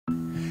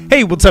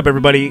Hey, what's up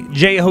everybody?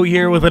 J-Ho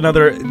here with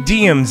another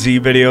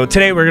DMZ video.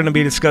 Today we're going to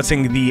be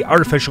discussing the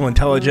artificial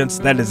intelligence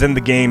that is in the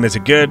game. Is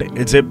it good?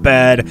 Is it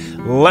bad?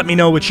 Let me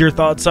know what your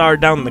thoughts are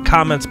down in the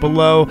comments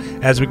below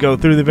as we go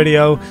through the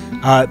video.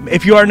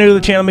 If you are new to the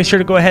channel, make sure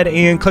to go ahead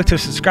and click the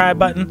subscribe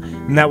button,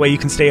 and that way you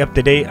can stay up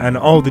to date on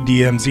all the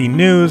DMZ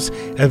news,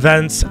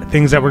 events,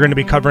 things that we're going to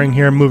be covering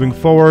here moving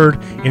forward.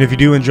 And if you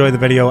do enjoy the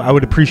video, I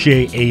would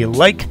appreciate a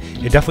like.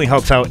 It definitely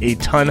helps out a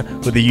ton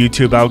with the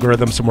YouTube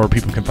algorithm so more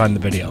people can find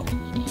the video.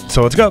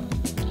 So let's go.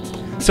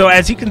 So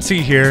as you can see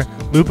here,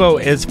 Lupo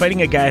is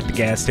fighting a guy at the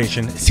gas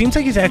station. It seems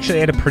like he's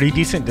actually at a pretty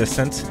decent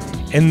distance,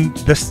 and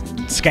this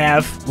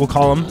scav, we'll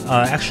call him,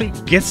 actually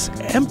gets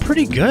him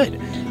pretty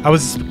good. I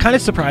was kind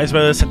of surprised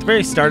by this. At the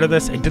very start of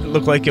this, it didn't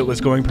look like it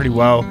was going pretty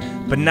well,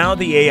 but now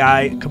the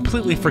AI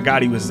completely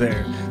forgot he was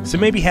there. So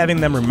maybe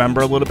having them remember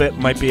a little bit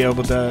might be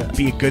able to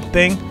be a good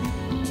thing.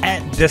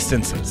 At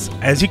distances,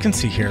 as you can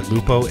see here,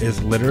 Lupo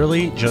is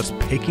literally just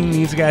picking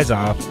these guys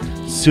off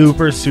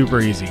super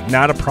easy.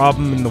 Not a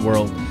problem in the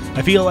world.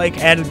 I feel like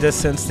at a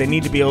distance they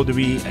need to be able to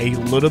be a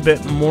little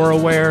bit more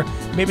aware,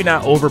 maybe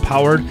not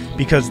overpowered,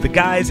 because the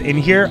guys in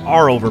here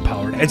are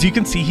overpowered. As you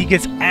can see, he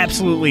gets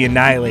absolutely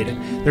annihilated.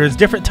 There's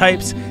different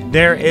types.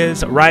 There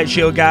is riot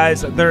shield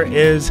guys, there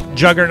is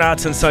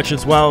juggernauts and such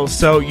as well,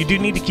 so you do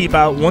need to keep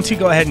out. Once you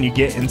go ahead and you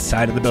get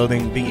inside of the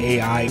building, the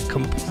AI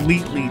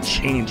completely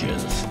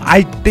changes.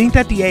 I think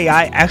that the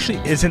AI actually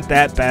isn't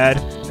that bad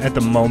at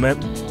the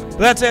moment. But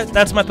that's it.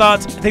 That's my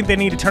thoughts. I think they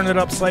need to turn it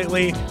up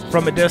slightly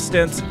from a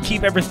distance.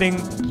 Keep everything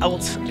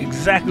else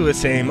exactly the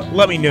same.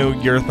 Let me know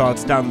your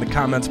thoughts down in the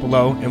comments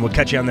below, and we'll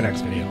catch you on the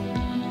next video.